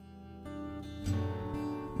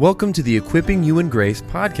Welcome to the Equipping You in Grace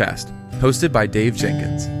podcast, hosted by Dave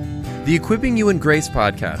Jenkins. The Equipping You in Grace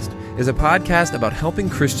podcast is a podcast about helping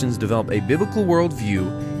Christians develop a biblical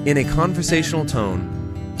worldview in a conversational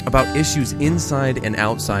tone about issues inside and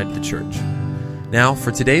outside the church. Now,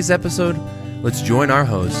 for today's episode, let's join our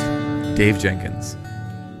host, Dave Jenkins.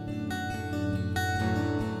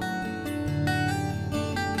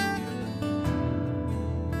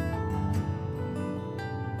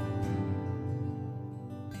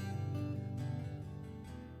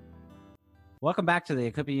 Welcome back to the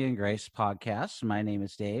Equipping You in Grace podcast. My name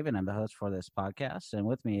is Dave, and I'm the host for this podcast. And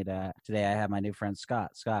with me today, I have my new friend,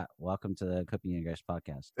 Scott. Scott, welcome to the Equipping You in Grace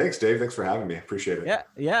podcast. Thanks, Dave. Thanks for having me. Appreciate it.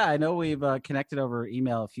 Yeah. I know we've connected over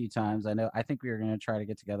email a few times. I think we were going to try to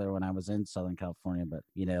get together when I was in Southern California, but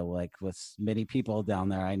like with many people down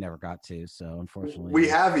there, I never got to. So unfortunately, we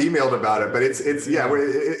have emailed about it, but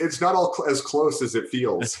it's not all as close as it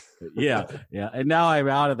feels. yeah. And now I'm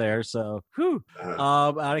out of there. So,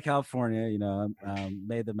 out of California,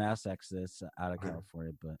 made the mass exodus out of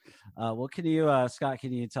California. But can you, Scott,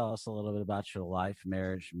 can you tell us a little bit about your life,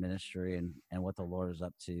 marriage, ministry, and what the Lord is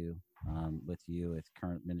up to with you with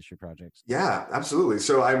current ministry projects? Yeah, absolutely.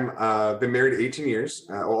 So I'm been married 18 years,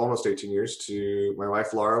 almost 18 years to my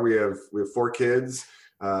wife, Laura. We have 4 kids.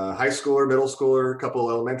 High schooler, middle schooler, a couple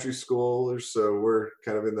elementary schoolers, so we're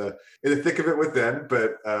kind of in the thick of it with them,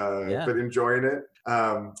 but enjoying it.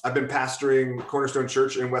 I've been pastoring Cornerstone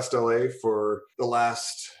Church in West LA for the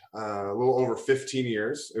last a little over 15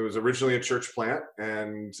 years. It was originally a church plant,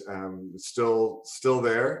 and still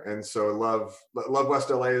there. And so I love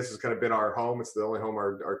West LA. This has kind of been our home. It's the only home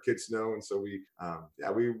our kids know, and so we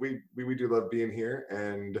do love being here.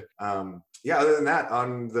 And other than that,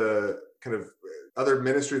 on the kind of other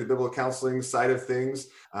ministry, the biblical counseling side of things,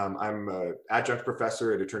 I'm an adjunct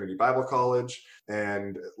professor at Eternity Bible College,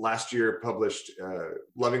 and last year published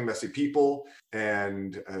Loving Messy People,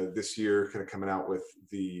 and this year kind of coming out with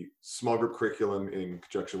the small group curriculum in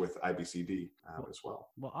conjunction with IBCD as well.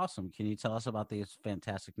 Well, awesome. Can you tell us about these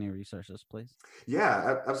fantastic new resources, please?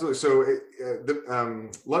 Yeah, absolutely. So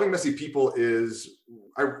Loving Messy People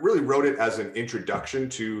I really wrote it as an introduction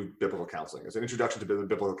to biblical counseling, as an introduction to the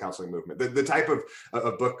biblical counseling movement, the type of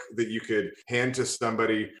a book that you could hand to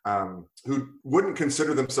somebody who wouldn't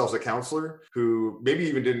consider themselves a counselor, who maybe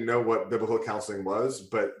even didn't know what biblical counseling was,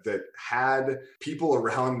 but that had people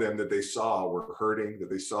around them that they saw were hurting, that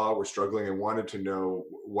they saw were struggling, and wanted to know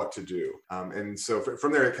what to do. And so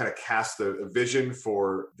from there, it kind of cast a vision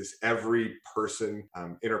for this every person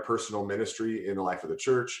interpersonal ministry in the life of the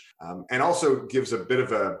church, and also gives a bit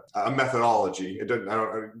of a methodology. It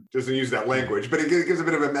doesn't use that language, but it gives a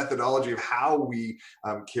bit of a methodology of how we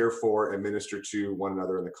care for and minister to one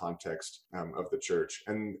another in the context of the church.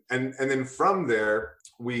 And then from there,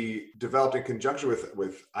 we developed, in conjunction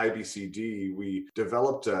with IBCD, we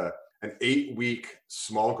developed an 8-week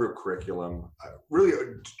small group curriculum, really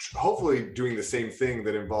hopefully doing the same thing,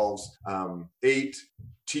 that involves 8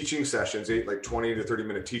 teaching sessions, 8 like 20 to 30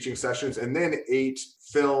 minute teaching sessions, and then 8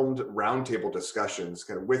 filmed roundtable discussions,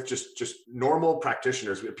 kind of with just normal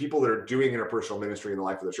practitioners, people that are doing interpersonal ministry in the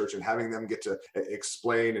life of the church, and having them get to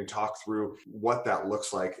explain and talk through what that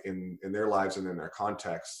looks like in their lives and in their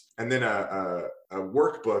context. And then a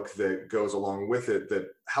workbook that goes along with it that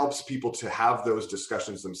helps people to have those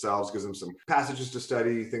discussions themselves, gives them some passages to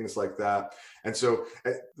study, things like that. And so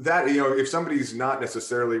that, if somebody's not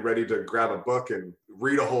necessarily ready to grab a book and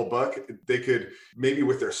read a whole book, they could maybe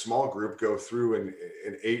with their small group go through an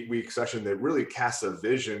 8-week session that really casts a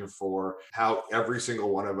vision for how every single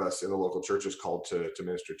one of us in the local church is called to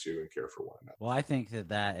minister to and care for one another. Well, I think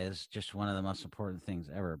that is just one of the most important things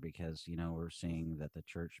ever, because, we're seeing that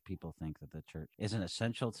people think that the church isn't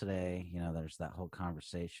essential today. There's that whole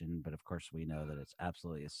conversation, but of course we know that it's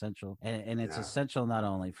absolutely essential. And it's essential not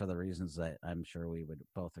only for the reasons that I'm sure we would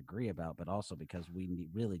both agree about, but also because we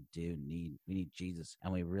really do need Jesus,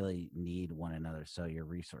 and we really need one another. So your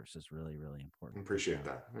resource is really, really important. I appreciate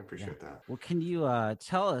that. Well, can you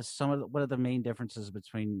tell us what are the main differences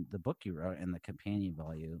between the book you wrote and the companion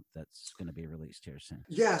volume that's going to be released here soon?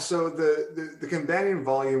 Yeah. So the companion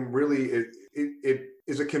volume really, it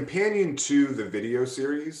is a companion to the video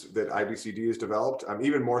series that IBCD has developed,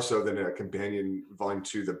 even more so than a companion volume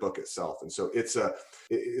to the book itself. And so it's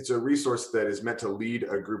a resource that is meant to lead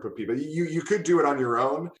a group of people. You could do it on your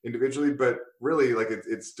own individually, but really, like,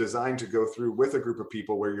 it's designed to go through with a group of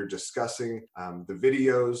people where you're discussing the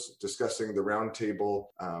videos, discussing the roundtable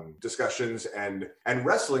discussions, and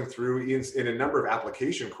wrestling through in a number of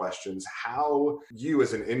application questions how you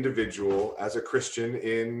as an individual, as a Christian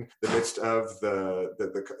in the midst of the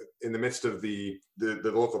in the midst of the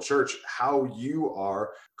local church, how you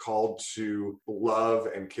are called to love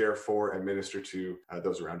and care for and minister to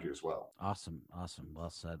those around you as well. Awesome. Well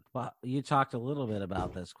said. Well, you talked a little bit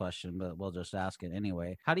about this question, but we'll just ask it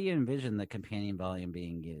anyway. How do you envision the companion volume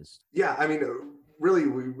being used? Yeah, I mean, really,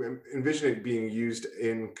 we envision it being used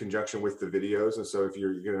in conjunction with the videos. And so if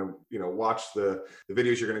you're going to, watch the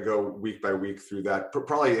videos, you're going to go week by week through that,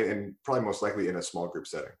 probably most likely in a small group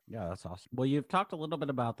setting. Yeah, that's awesome. Well, you've talked a little bit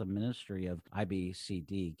about the ministry of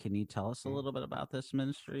IBCD. Can you tell us a little bit about this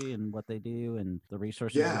ministry and what they do and the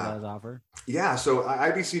resources you guys offer? Yeah, so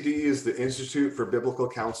IBCD is the Institute for Biblical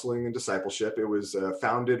Counseling and Discipleship. It was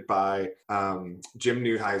founded by Jim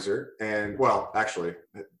Neuheiser, and actually,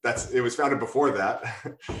 it was founded before that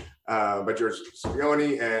by George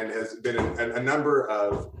Scipione, and has been a number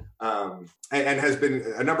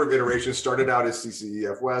of iterations. Started out as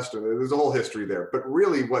CCEF West, and there's a whole history there. But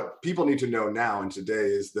really, what people need to know now and today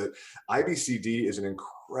is that IBCD is an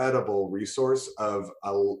incredible resource of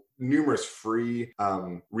numerous free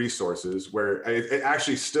resources, where it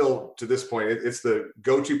actually still, to this point, it's the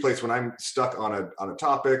go-to place when I'm stuck on a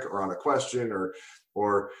topic or on a question or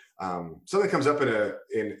something comes up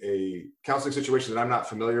in a counseling situation that I'm not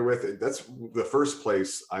familiar with. That's the first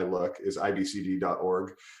place I look, is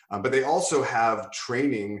ibcd.org. But they also have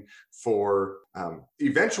training for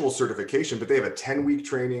eventual certification, but they have a 10-week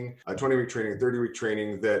training, a 20-week training, a 30-week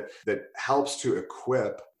training that helps to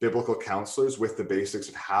equip biblical counselors with the basics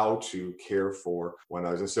of how to care for one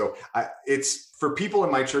another. And so it's for people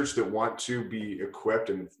in my church that want to be equipped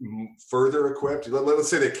and further equipped. Let's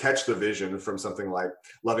say they catch the vision from something like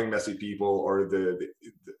Loving Messy People or the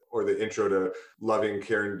Intro to Loving,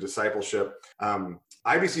 Caring, Discipleship.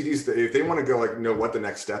 IBCDs, if they want to go know what the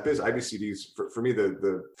next step is, IBCDs for me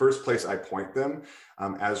the first place I point them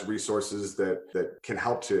as resources that can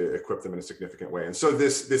help to equip them in a significant way. And so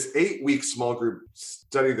this 8-week small group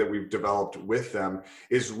study that we've developed with them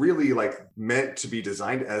is really meant to be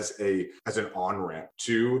designed as an on-ramp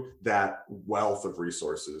to that wealth of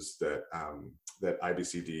resources that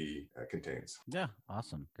IBCD contains. Yeah,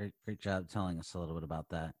 awesome. Great job telling us a little bit about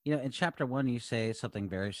that. In chapter 1, you say something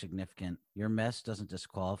very significant. Your mess doesn't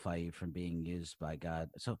disqualify you from being used by God.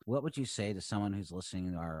 So what would you say to someone who's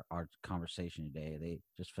listening to our conversation today? They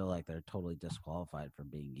just feel like they're totally disqualified from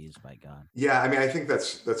being used by God. Yeah, I mean, I think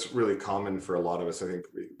that's really common for a lot of us. I think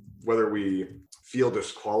whether we feel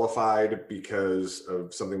disqualified because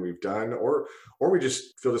of something we've done, or we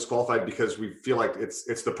just feel disqualified because we feel like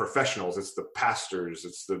it's the professionals, it's the pastors,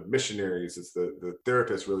 it's the missionaries, it's the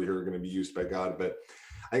therapists really who are going to be used by God. But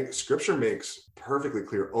I think Scripture makes perfectly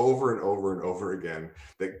clear over and over and over again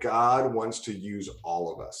that God wants to use all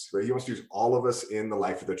of us, right? He wants to use all of us in the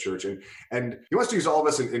life of the church. And he wants to use all of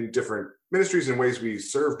us in different ministries and ways we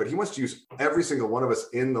serve, but he wants to use every single one of us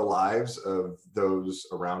in the lives of those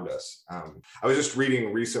around us. I was just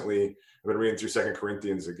reading recently, I've been reading through 2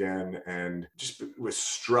 Corinthians again, and just was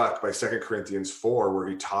struck by 2 Corinthians 4,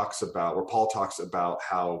 where Paul talks about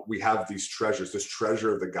how we have these treasures, this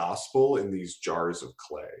treasure of the gospel in these jars of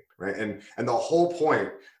clay, right? And the whole point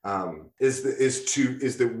is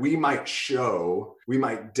that we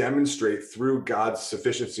might demonstrate through God's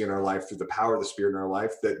sufficiency in our life, through the power of the Spirit in our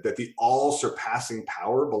life, that the all surpassing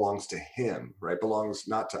power belongs to him, right? Belongs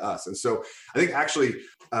not to us. And so I think actually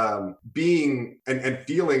being and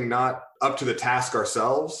feeling not up to the task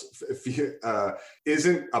ourselves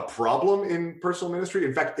isn't a problem in personal ministry.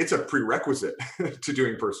 In fact, it's a prerequisite to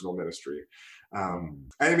doing personal ministry. I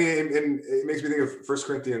mean, and it makes me think of 1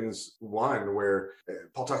 Corinthians 1, where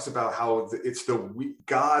Paul talks about how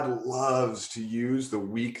God loves to use the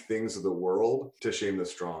weak things of the world to shame the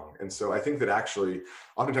strong. And so I think that actually,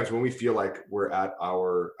 oftentimes when we feel like we're at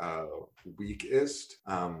our weakest,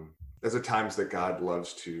 there's at times that God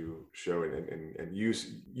loves to show and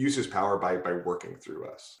use his power by working through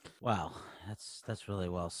us. Wow, that's really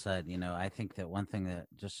well said. I think that one thing that,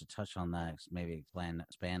 just to touch on that, maybe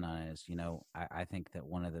expand on it, is, I think that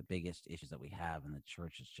one of the biggest issues that we have in the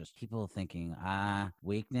church is just people thinking,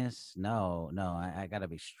 weakness. No, I got to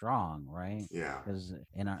be strong, right? Yeah. Because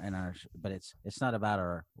but it's not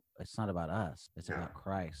about us. It's about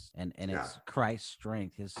Christ, and it's Christ's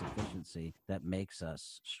strength, his sufficiency, that makes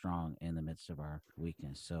us strong in the midst of our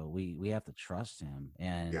weakness. So we have to trust him.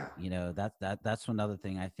 And that's another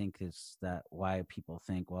thing I think is that why people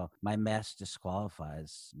think, well, my mess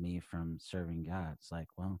disqualifies me from serving God. It's like,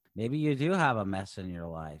 well, maybe you do have a mess in your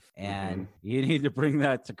life, and you need to bring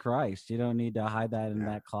that to Christ. You don't need to hide that in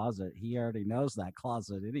that closet. He already knows that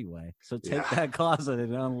closet anyway. So take that closet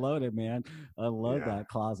and unload it, man. Unload that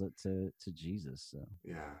closet to Jesus. So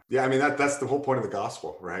yeah. I mean, that's the whole point of the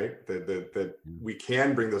gospel, right? That we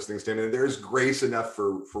can bring those things to him, and there's grace enough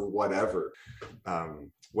for whatever,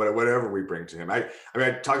 whatever we bring to him. I mean,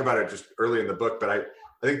 I talk about it just early in the book, but I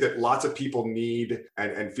think that lots of people need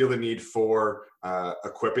and feel the need for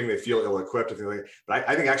equipping. They feel ill-equipped. But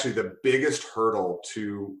I think actually the biggest hurdle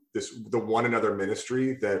to the one another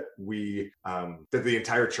ministry that that the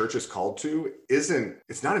entire church is called to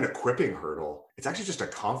it's not an equipping hurdle. It's actually just a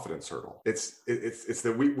confidence hurdle. It's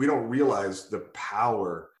that we don't realize the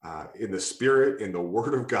power in the Spirit, in the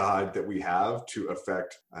Word of God that we have to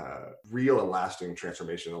affect real and lasting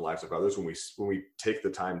transformation in the lives of others when we take the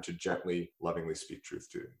time to gently, lovingly speak truth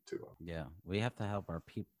to them. Yeah, we have to help our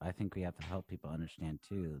people. I think we have to help people understand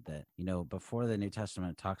too that, before the New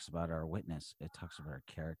Testament talks about our witness, it talks about our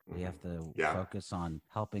character. We have to focus on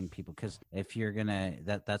helping people, because if you're gonna,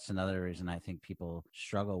 that's another reason I think people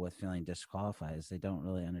struggle with feeling disqualified, is they don't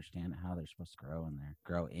really understand how they're supposed to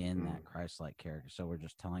grow in that Christ-like character. So we're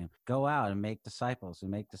just telling them, go out and make disciples,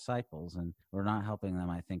 and we're not helping them,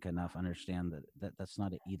 I think, enough understand that that's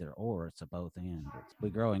not an either or, it's a both and. We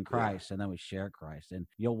grow in Christ and then we share Christ, and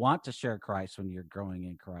you'll want to share Christ when you're growing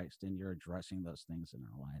in Christ and you're addressing those things in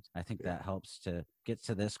our lives. I think that helps to get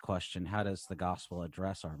to this question: how does the gospel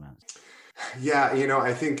address our mess? Yeah,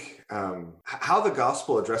 I think how the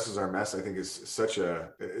gospel addresses our mess, I think, is such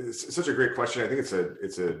a great question. I think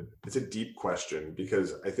it's a deep question,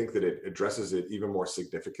 because I think that it addresses it even more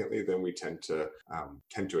significantly than we tend to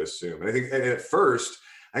assume. And I think, and at first,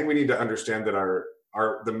 I think we need to understand that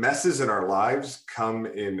the messes in our lives come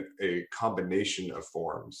in a combination of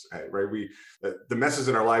forms, right? The messes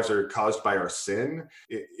in our lives are caused by our sin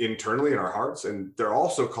internally in our hearts, and they're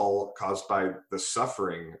also caused by the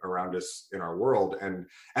suffering around us in our world. And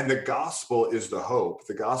the gospel is the hope.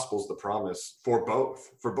 The gospel is the promise for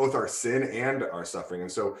both our sin and our suffering.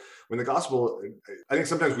 And so when the gospel, I think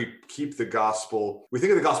sometimes we think of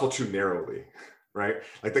the gospel too narrowly. Right?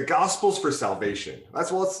 Like the gospel's for salvation.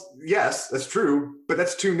 Yes, that's true, but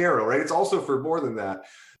that's too narrow, right? It's also for more than that.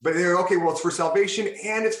 But they're okay, well, it's for salvation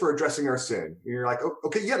and it's for addressing our sin. And you're like, oh,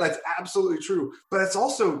 okay, yeah, that's absolutely true. But it's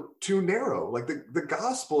also too narrow. Like the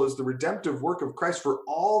gospel is the redemptive work of Christ for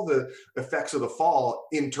all the effects of the fall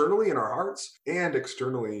internally in our hearts and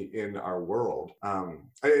externally in our world.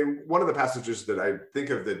 One of the passages that I think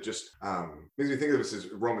of that just makes me think of this is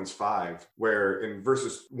Romans 5, where in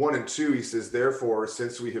verses 1 and 2, he says, therefore,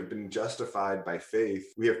 since we have been justified by faith,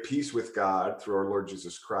 we have peace with God through our Lord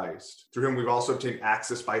Jesus Christ, through whom we've also obtained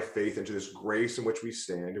access by faith into this grace in which we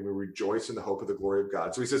stand, and we rejoice in the hope of the glory of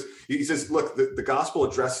God. So he says, look, the gospel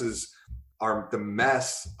addresses the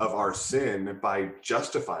mess of our sin by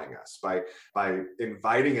justifying us, by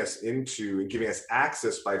inviting us into and giving us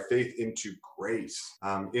access by faith into grace,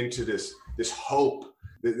 into this hope.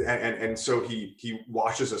 And so he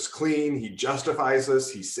washes us clean, he justifies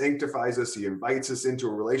us, he sanctifies us, he invites us into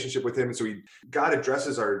a relationship with him. And so God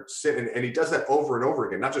addresses our sin, and he does that over and over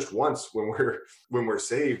again, not just once when we're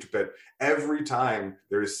saved, but every time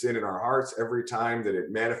there is sin in our hearts, every time that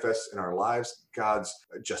it manifests in our lives, God's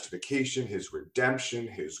justification, his redemption,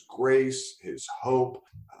 his grace, his hope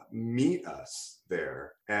meet us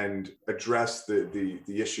there and address the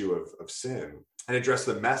issue of sin and address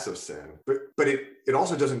the mess of sin. But it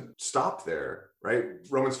also doesn't stop there, right?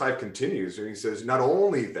 Romans 5 continues, and he says, not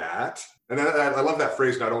only that, and I love that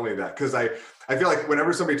phrase, not only that, because I feel like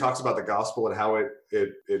whenever somebody talks about the gospel and how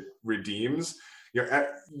it redeems,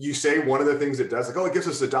 you say one of the things it does, like, oh, it gives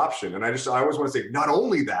us adoption. And I always want to say, not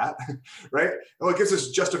only that, right? Oh, it gives us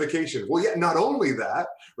justification. Well, yeah, not only that,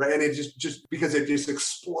 right? And it just because it just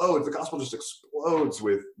explodes, the gospel just explodes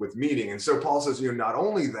with meaning. And so Paul says, not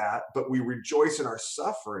only that, but we rejoice in our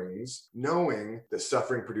sufferings, knowing that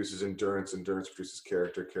suffering produces endurance, endurance produces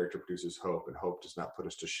character, character produces hope, and hope does not put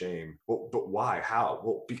us to shame. Well, but why? How?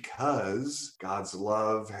 Well, because God's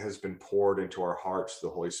love has been poured into our hearts through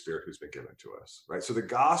the Holy Spirit who's been given to us. Right? So the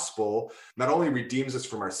gospel not only redeems us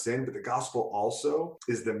from our sin, but the gospel also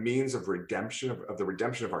is the means of redemption, of the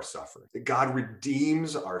redemption of our suffering. That God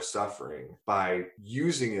redeems our suffering by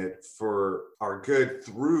using it for our good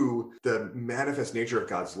through the manifest nature of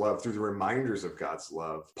God's love, through the reminders of God's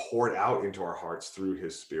love poured out into our hearts through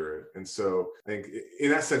his Spirit. And so I think in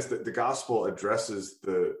that sense that the gospel addresses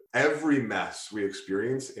every mess we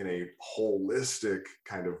experience in a holistic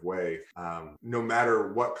kind of way, no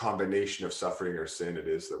matter what combination of suffering or sin it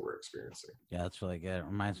is that we're experiencing. Yeah, that's really good. It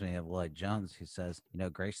reminds me of Lloyd Jones, who says,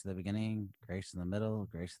 grace in the beginning, grace in the middle,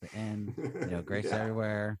 grace at the end, grace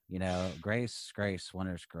everywhere, grace,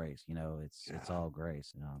 wonders grace. It's all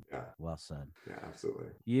grace. Yeah. Well said. Yeah, absolutely.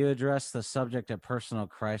 You address the subject of personal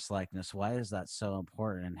Christ-likeness. Why is that so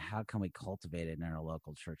important, and how can we cultivate it in our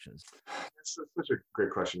local churches? That's such a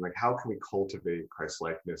great question. Like, how can we cultivate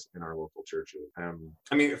Christ-likeness in our local churches?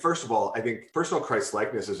 I mean, first of all, I think personal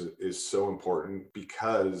Christ-likeness is so important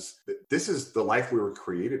because this is the life we were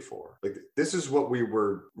created for. Like, this is what we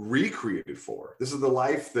were recreated for. This is the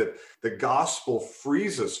life that the gospel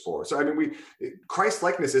frees us for. So, I mean,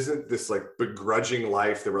 Christ-likeness isn't this like begrudging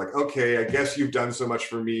life that we're like, okay, I guess you've done so much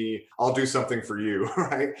for me, I'll do something for you,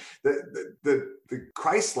 right? The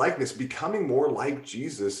Christ-likeness, becoming more like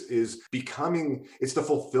Jesus, is it's the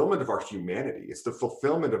fulfillment of our humanity. It's the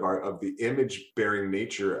fulfillment of the image-bearing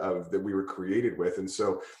nature that we were created with. And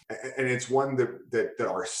so, and it's one that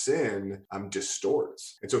our sin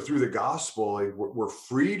distorts. And so through the gospel, like, we're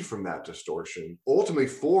freed from that distortion, ultimately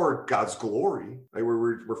for God's glory. Like,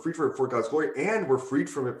 we're freed from it for God's glory, and we're freed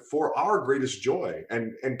from it for our greatest joy.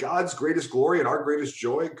 And God's greatest glory and our greatest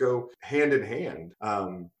joy go hand in hand.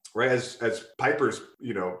 Right, as Piper's,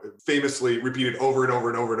 famously repeated over and over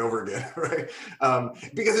and over and over again, right?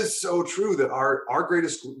 Because it's so true that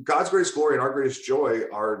God's greatest glory and our greatest joy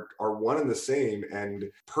are one and the same, and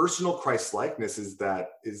personal Christ-likeness is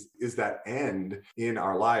that end in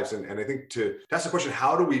our lives. And I think to ask the question,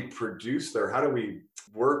 how do we produce there? How do we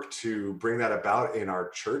work to bring that about in our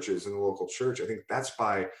churches, in the local church? I think that's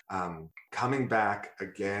by coming back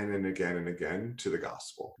again and again and again to the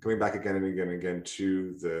gospel, coming back again and again and again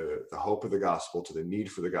to the hope of the gospel, to the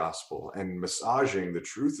need for the gospel, and massaging the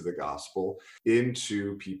truth of the gospel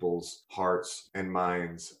into people's hearts and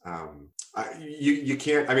minds. You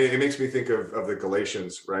can't, I mean, it makes me think of the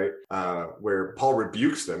Galatians, right? Where Paul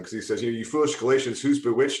rebukes them because he says, you foolish Galatians, who's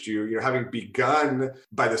bewitched you? Having begun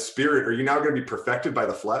by the Spirit, are you now going to be perfected by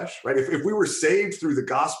the flesh, right? If we were saved through the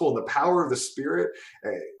gospel and the power of the Spirit,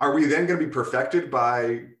 are we then going to be perfected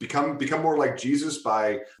by become more like Jesus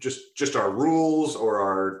by just our rules or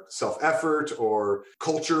our self-effort or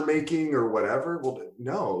culture making or whatever? Well,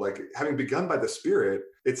 no, like, having begun by the Spirit,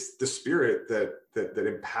 it's the Spirit that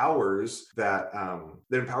empowers that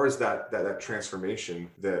transformation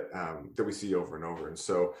that we see over and over. And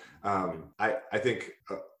so I think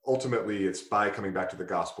ultimately it's by coming back to the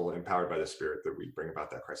gospel, empowered by the Spirit, that we bring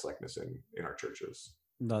about that Christ-likeness in our churches.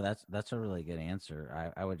 No, that's a really good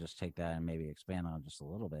answer. I would just take that and maybe expand on it just a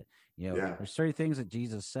little bit. There's 3 things that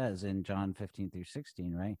Jesus says in John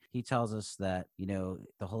 15-16, right? He tells us that,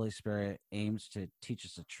 the Holy Spirit aims to teach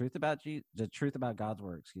us the truth about God's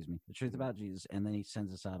word, the truth about Jesus, and then he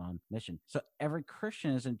sends us out on mission. So every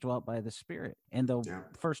Christian is indwelt by the Spirit. And the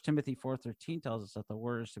 1 Timothy 4:13 tells us that the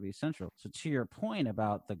word is to be central. So to your point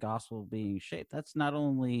about the gospel being shaped, that's not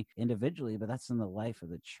only individually, but that's in the life of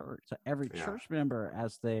the church. So every church member,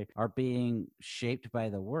 as they are being shaped by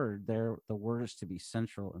the word, the word is to be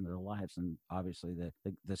central in their lives. And obviously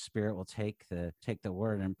the Spirit will take the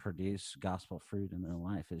word and produce gospel fruit in their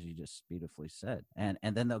life, as you just beautifully said. And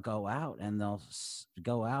then they'll go out and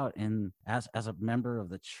as a member of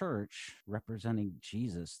the church, representing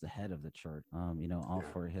Jesus, the head of the church, all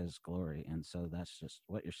for his glory. And so that's just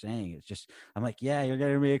what you're saying. It's just, I'm like, yeah, you're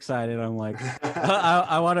getting me excited. I'm like,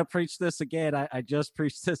 I want to preach this again. I just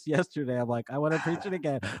preached this yesterday. I'm like, I want to preach it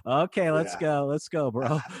again. Okay, let's go,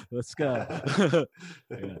 bro. Let's go.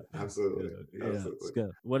 Absolutely. Let's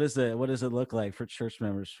go. What does it look like for church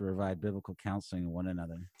members to provide biblical counseling to one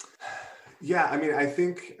another? Yeah, I mean, I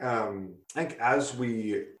think as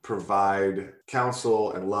we provide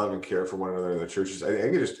counsel and love and care for one another in the churches, I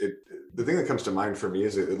think the thing that comes to mind for me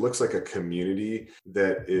is it looks like a community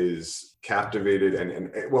that is captivated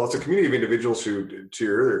and it's a community of individuals who, to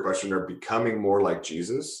your earlier question, are becoming more like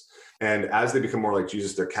Jesus. And as they become more like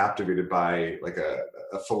Jesus, they're captivated by like a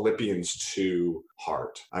Philippians 2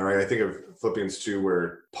 heart. All right, I think of Philippians 2,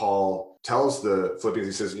 where Paul tells the Philippians,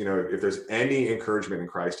 he says, if there's any encouragement in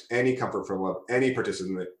Christ, any comfort from love, any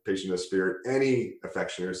participation in the Spirit, any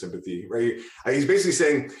affection or sympathy, right? He's basically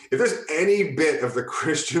saying, if there's any bit of the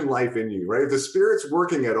Christian life in you, right, if the Spirit's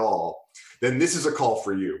working at all, then this is a call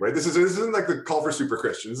for you, right? This isn't like the call for super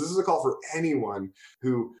Christians. This is a call for anyone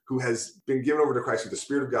who has been given over to Christ, who the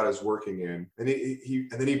Spirit of God is working in. And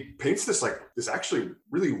then he paints this actually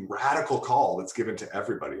really radical call that's given to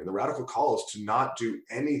everybody. And the radical call is to not do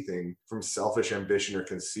anything from selfish ambition or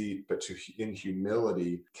conceit, but to, in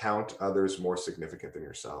humility, count others more significant than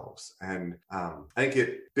yourselves. And I think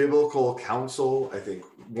biblical counsel, I think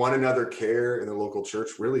one another care in the local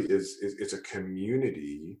church really it's a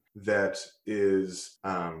community that is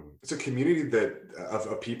it's a community that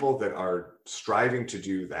of people that are striving to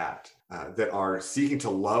do that, that are seeking to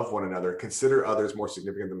love one another, consider others more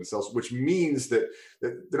significant than themselves, which means that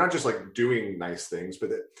they're not just like doing nice things, but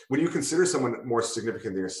that when you consider someone more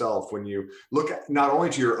significant than yourself, when you look at not only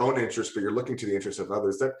to your own interests, but you're looking to the interests of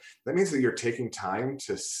others, that means that you're taking time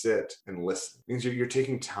to sit and listen. It means you're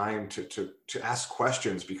taking time to ask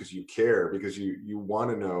questions because you care, because you want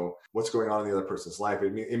to know what's going on in the other person's life.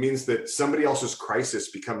 It means that somebody else's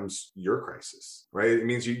crisis becomes your crisis, right? It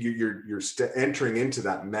means you're entering into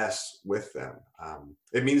that mess with them.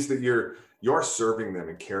 It means that you're serving them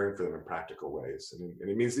and caring for them in practical ways. And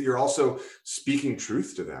it means that you're also speaking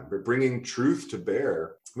truth to them, but bringing truth to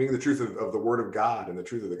bear, bringing the truth of the word of God and the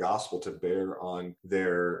truth of the gospel to bear on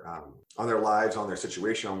their lives, on their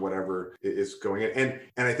situation, on whatever is going in.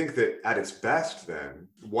 And I think that at its best, then,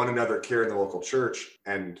 one another care in the local church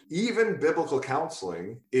and even biblical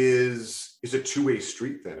counseling is a two-way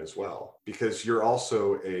street then as well, because you're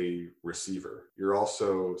also a receiver. You're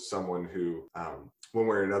also someone who, one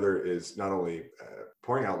way or another, is not only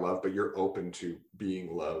pouring out love, but you're open to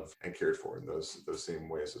being loved and cared for in those same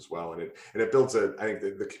ways as well. And it builds I think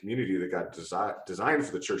the community that God designed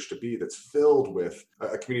for the church to be, that's filled with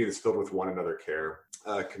a community that's filled with one another care,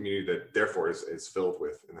 a community that therefore is filled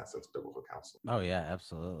with, in that sense, biblical counseling. Oh yeah,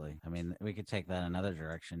 absolutely. I mean, we could take that another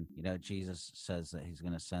direction. Jesus says that he's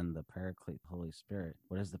going to send the Paraclete, Holy Spirit.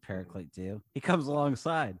 What does the Paraclete do? He comes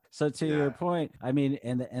alongside. So to your point, I mean,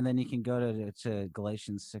 and then you can go to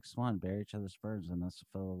Galatians 6:1, bear each other's burdens and thus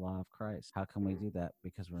fulfill the law of Christ. How can we do that?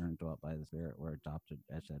 Because we're indwelt by the Spirit. We're adopted,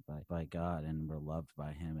 as said, by God, and we're loved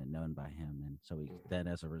by him and known by him. And so then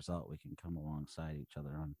as a result, we can come alongside each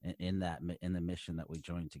other in the mission that we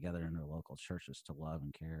join together in our local churches to love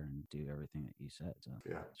and care and do everything that you said. So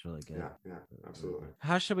it's really good. Yeah, absolutely.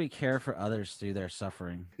 How should we care for others through their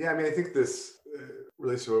suffering? Yeah, I mean, I think this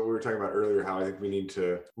relates to what we were talking about earlier, how I think we need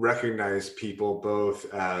to recognize people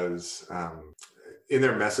both as in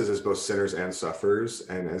their messes as both sinners and sufferers.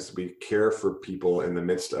 And as we care for people in the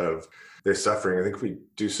midst of their suffering, I think we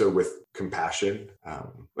do so with compassion.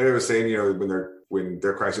 Like I was saying, when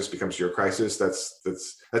their crisis becomes your crisis,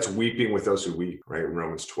 that's weeping with those who weep, right? In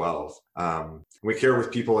Romans 12. We care with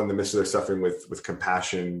people in the midst of their suffering with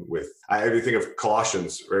compassion, I think of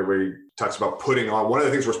Colossians, right, where he talks about putting on, one of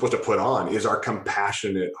the things we're supposed to put on is our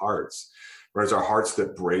compassionate hearts, whereas our hearts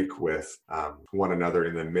that break with one another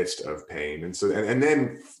in the midst of pain. And so, and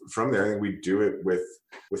then from there, I think we do it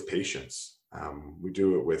with patience. We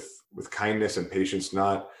do it with kindness and patience,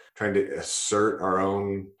 not trying to assert our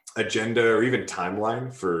own agenda or even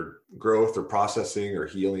timeline for growth or processing or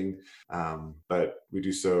healing, but we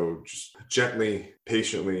do so just gently,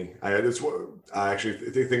 patiently. I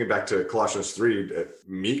actually thinking back to Colossians 3,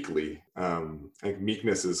 meekly. I think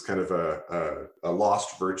meekness is kind of a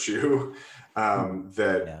lost virtue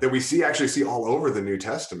that we actually see all over the New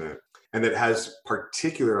Testament, and that has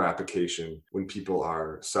particular application when people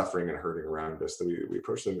are suffering and hurting around us, that we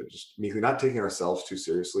approach them just meekly, not taking ourselves too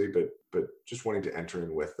seriously, but just wanting to enter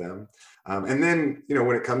in with them. And then,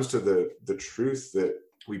 when it comes to the truth that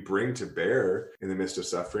we bring to bear in the midst of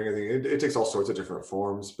suffering, I think it takes all sorts of different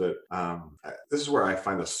forms, but this is where I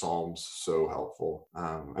find the Psalms so helpful.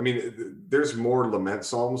 I mean, there's more lament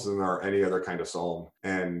Psalms than there are any other kind of Psalm.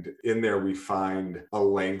 And in there we find a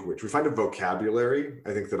language, we find a vocabulary,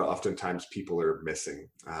 I think, that oftentimes people are missing.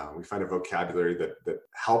 We find a vocabulary that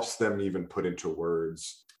helps them even put into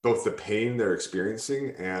words both the pain they're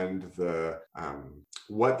experiencing and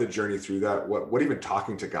what the journey through that, what even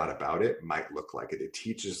talking to God about it might look like. It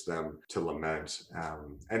teaches them to lament.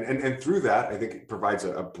 And through that, I think it provides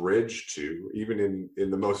a bridge to, even in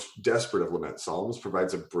the most desperate of lament Psalms,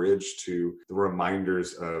 provides a bridge to the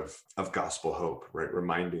reminders of gospel hope, right?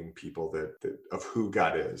 Reminding people that of who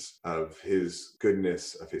God is, of his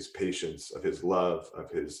goodness, of his patience, of his love, of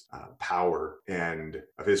his power, and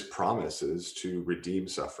of his promises to redeem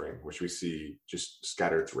suffering, which we see just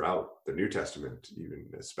scattered throughout the New Testament, even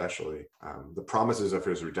especially. The promises of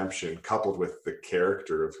his redemption, coupled with the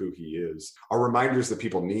character of who he is, are reminders that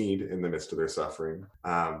people need in the midst of their suffering.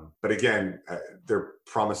 But again, they're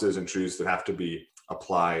promises and truths that have to be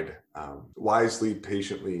applied wisely,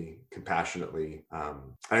 patiently, compassionately.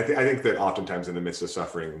 And I think that oftentimes in the midst of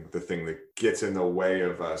suffering, the thing that gets in the way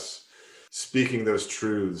of us speaking those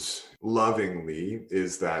truths lovingly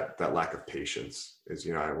is that lack of patience. Is,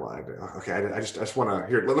 I just want to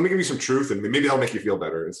hear. Let me give you some truth, and maybe that'll make you feel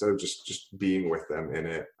better, instead of just being with them in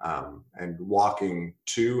it, and walking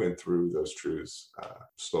to and through those truths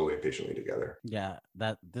slowly and patiently together. Yeah,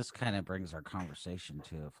 this kind of brings our conversation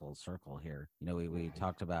to a full circle here. We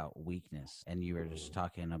talked about weakness, and you were just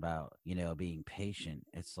talking about, being patient.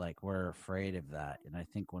 It's like we're afraid of that. And I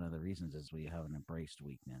think one of the reasons is we haven't embraced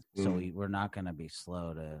weakness. So we're not going to be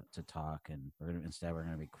slow to talk, and instead we're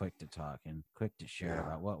going to be quick to talk and quick to share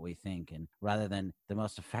about what we think. And rather than the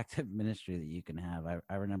most effective ministry that you can have,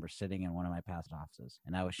 I remember sitting in one of my past offices,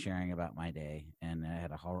 and I was sharing about my day, and I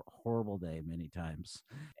had a horrible day many times.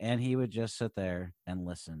 And he would just sit there and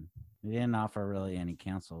listen. He didn't offer really any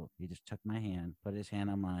counsel. He just took my hand, put his hand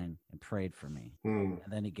on mine, and prayed for me. And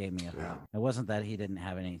then he gave me a hug. It wasn't that he didn't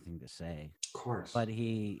have anything to say. Of course. But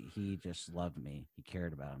he just loved me. He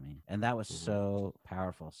cared about me. And that was so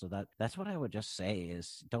powerful. So that's what I would just say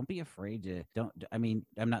is, don't be afraid to, I'm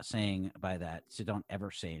not saying by that, so don't ever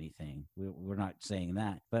say anything. We're not saying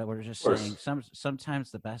that. But we're just saying sometimes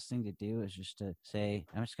the best thing to do is just to say,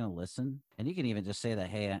 I'm just going to listen. And you can even just say that,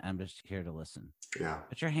 hey, I'm just here to listen. Yeah.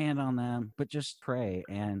 Put your hand on them, but just pray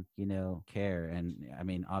and, care. And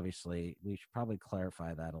obviously we should probably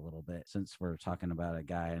clarify that a little bit, since we're talking about a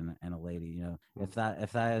guy and a lady. If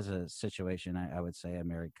that is a situation, I would say a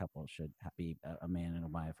married couple should be a man and a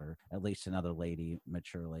wife, or at least another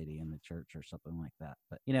mature lady in the church or something like that.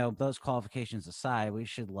 But, those qualifications aside, we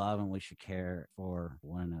should love and we should care for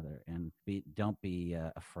one another, and don't be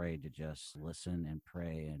afraid to just listen and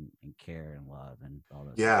pray and care and love and all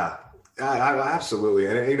those things. Absolutely.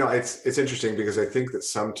 And it's interesting, because I think that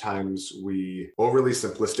sometimes we overly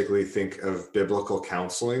simplistically think of biblical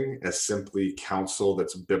counseling as simply counsel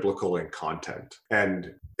that's biblical in content.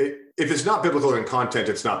 And if it's not biblical in content,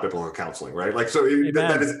 it's not biblical counseling, right? Like, so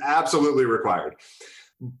that is absolutely required.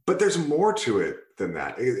 But there's more to it than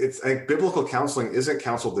that. I think biblical counseling isn't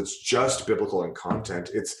counsel that's just biblical in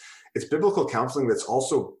content. It's biblical counseling that's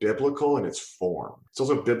also biblical in its form. It's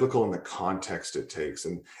also biblical in the context it takes.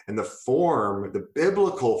 And the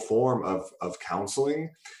biblical form of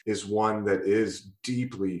counseling is one that is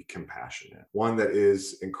deeply compassionate, one that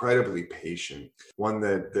is incredibly patient, one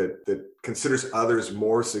that considers others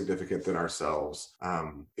more significant than ourselves.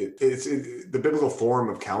 The biblical form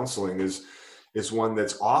of counseling is one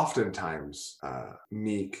that's oftentimes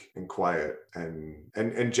meek and quiet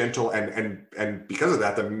and gentle, and because of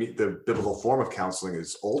that, the biblical form of counseling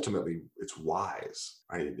is ultimately, it's wise.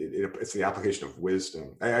 Right? It's the application of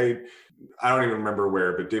wisdom. I don't even remember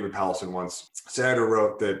where, but David Powlison once said or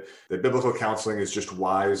wrote that biblical counseling is just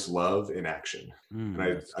wise love in action.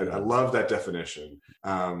 And I love that definition,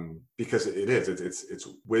 because it is. It's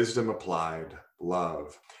wisdom applied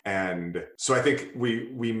love. And so I think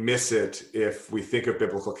we miss it if we think of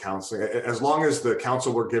biblical counseling. As long as the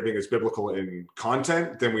counsel we're giving is biblical in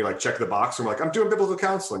content, then we check the box and we're like, I'm doing biblical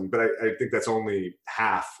counseling. But I think that's only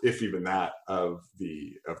half, if even that, of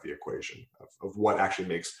the equation of what actually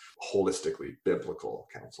makes holistically biblical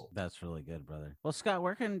counsel. That's really good, brother. Well, Scott,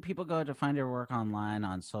 where can people go to find your work online,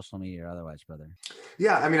 on social media or otherwise, brother?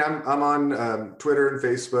 Yeah, I'm on Twitter and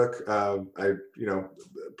Facebook. I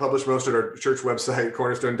publish most at our church website,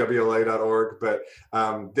 cornerstonewla.org. But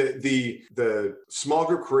the small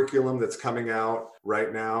group curriculum that's coming out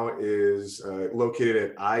right now is located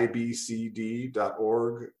at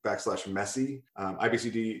ibcd.org/messy,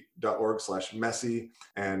 ibcd.org/messy.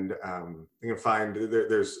 And you can find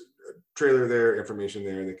there's a trailer there, information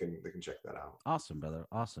there, and they can check that out. Awesome, brother.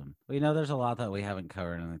 Awesome. Well, there's a lot that we haven't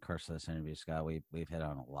covered in the course of this interview, Scott. We've hit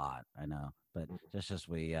on a lot, I know. But just as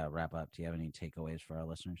we wrap up, do you have any takeaways for our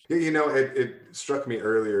listeners? Yeah, it struck me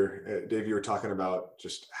earlier, Dave, you were talking about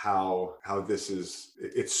just how this is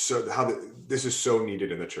so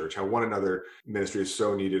needed in the church, how one another ministry is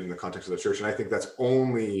so needed in the context of the church. And I think that's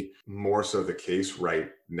only more so the case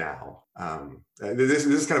right now. This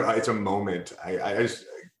is kind of, it's a moment. I just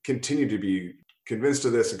continue to be convinced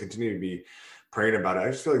of this and continue to be praying about it. I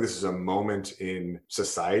just feel like this is a moment in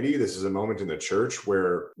society. This is a moment in the church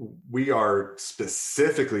where we are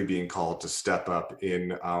specifically being called to step up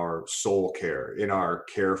in our soul care, in our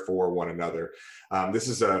care for one another. This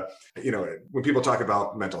is when people talk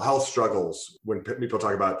about mental health struggles, when people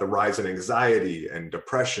talk about the rise in anxiety and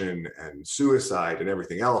depression and suicide and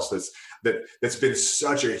everything else, that's been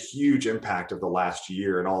such a huge impact of the last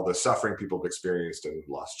year, and all the suffering people have experienced and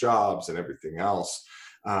lost jobs and everything else.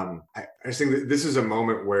 I just think that this is a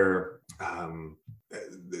moment where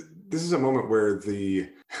the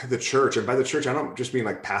church, and by the church I don't just mean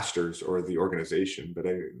like pastors or the organization, but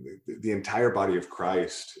the entire body of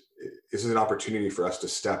Christ this is an opportunity for us to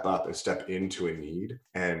step up and step into a need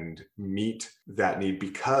and meet that need,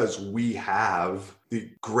 because we have the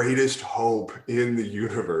greatest hope in the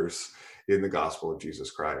universe in the gospel of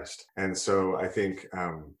Jesus Christ. And so I think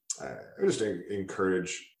I just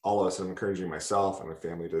encourage all of us, and I'm encouraging myself and my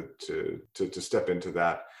family to step into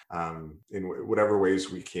that in whatever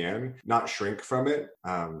ways we can, not shrink from it,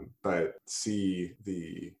 but see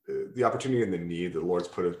the opportunity and the need that the Lord's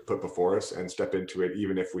put before us, and step into it,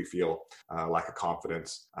 even if we feel lack of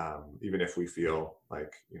confidence, even if we feel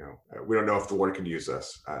like, we don't know if the Lord can use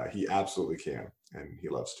us. He absolutely can, and he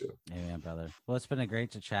loves to. Amen, brother. Well, it's been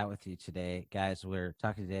great to chat with you today, guys. We're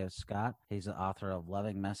talking today with Scott. He's the author of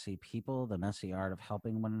Loving Messy People, The Messy Art of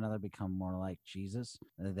Helping One Another Become More Like Jesus.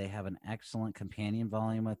 They have an excellent companion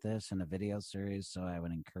volume with this and a video series, so I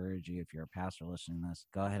would encourage you, if you're a pastor listening to this,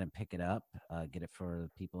 go ahead and pick it up, get it for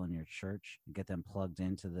people in your church, and get them plugged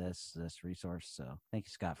into this resource. So thank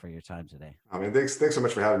you, Scott, for your time today. Thanks so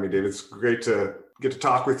much for having me, David. It's great to get to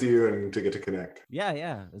talk with you and to get to connect.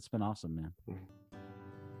 Yeah, it's been awesome, man. Mm-hmm.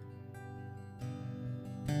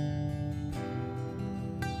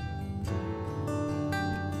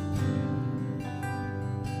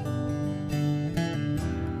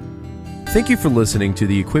 Thank you for listening to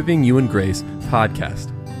the Equipping You in Grace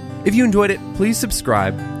podcast. If you enjoyed it, please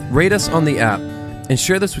subscribe, rate us on the app, and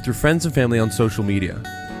share this with your friends and family on social media.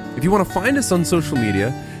 If you want to find us on social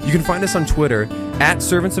media, you can find us on Twitter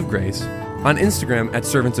 @Servants of Grace, on Instagram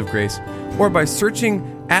 @Servants of Grace, or by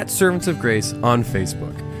searching @Servants of Grace on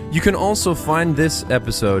Facebook. You can also find this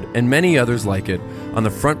episode and many others like it on the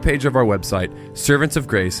front page of our website,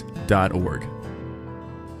 servantsofgrace.org.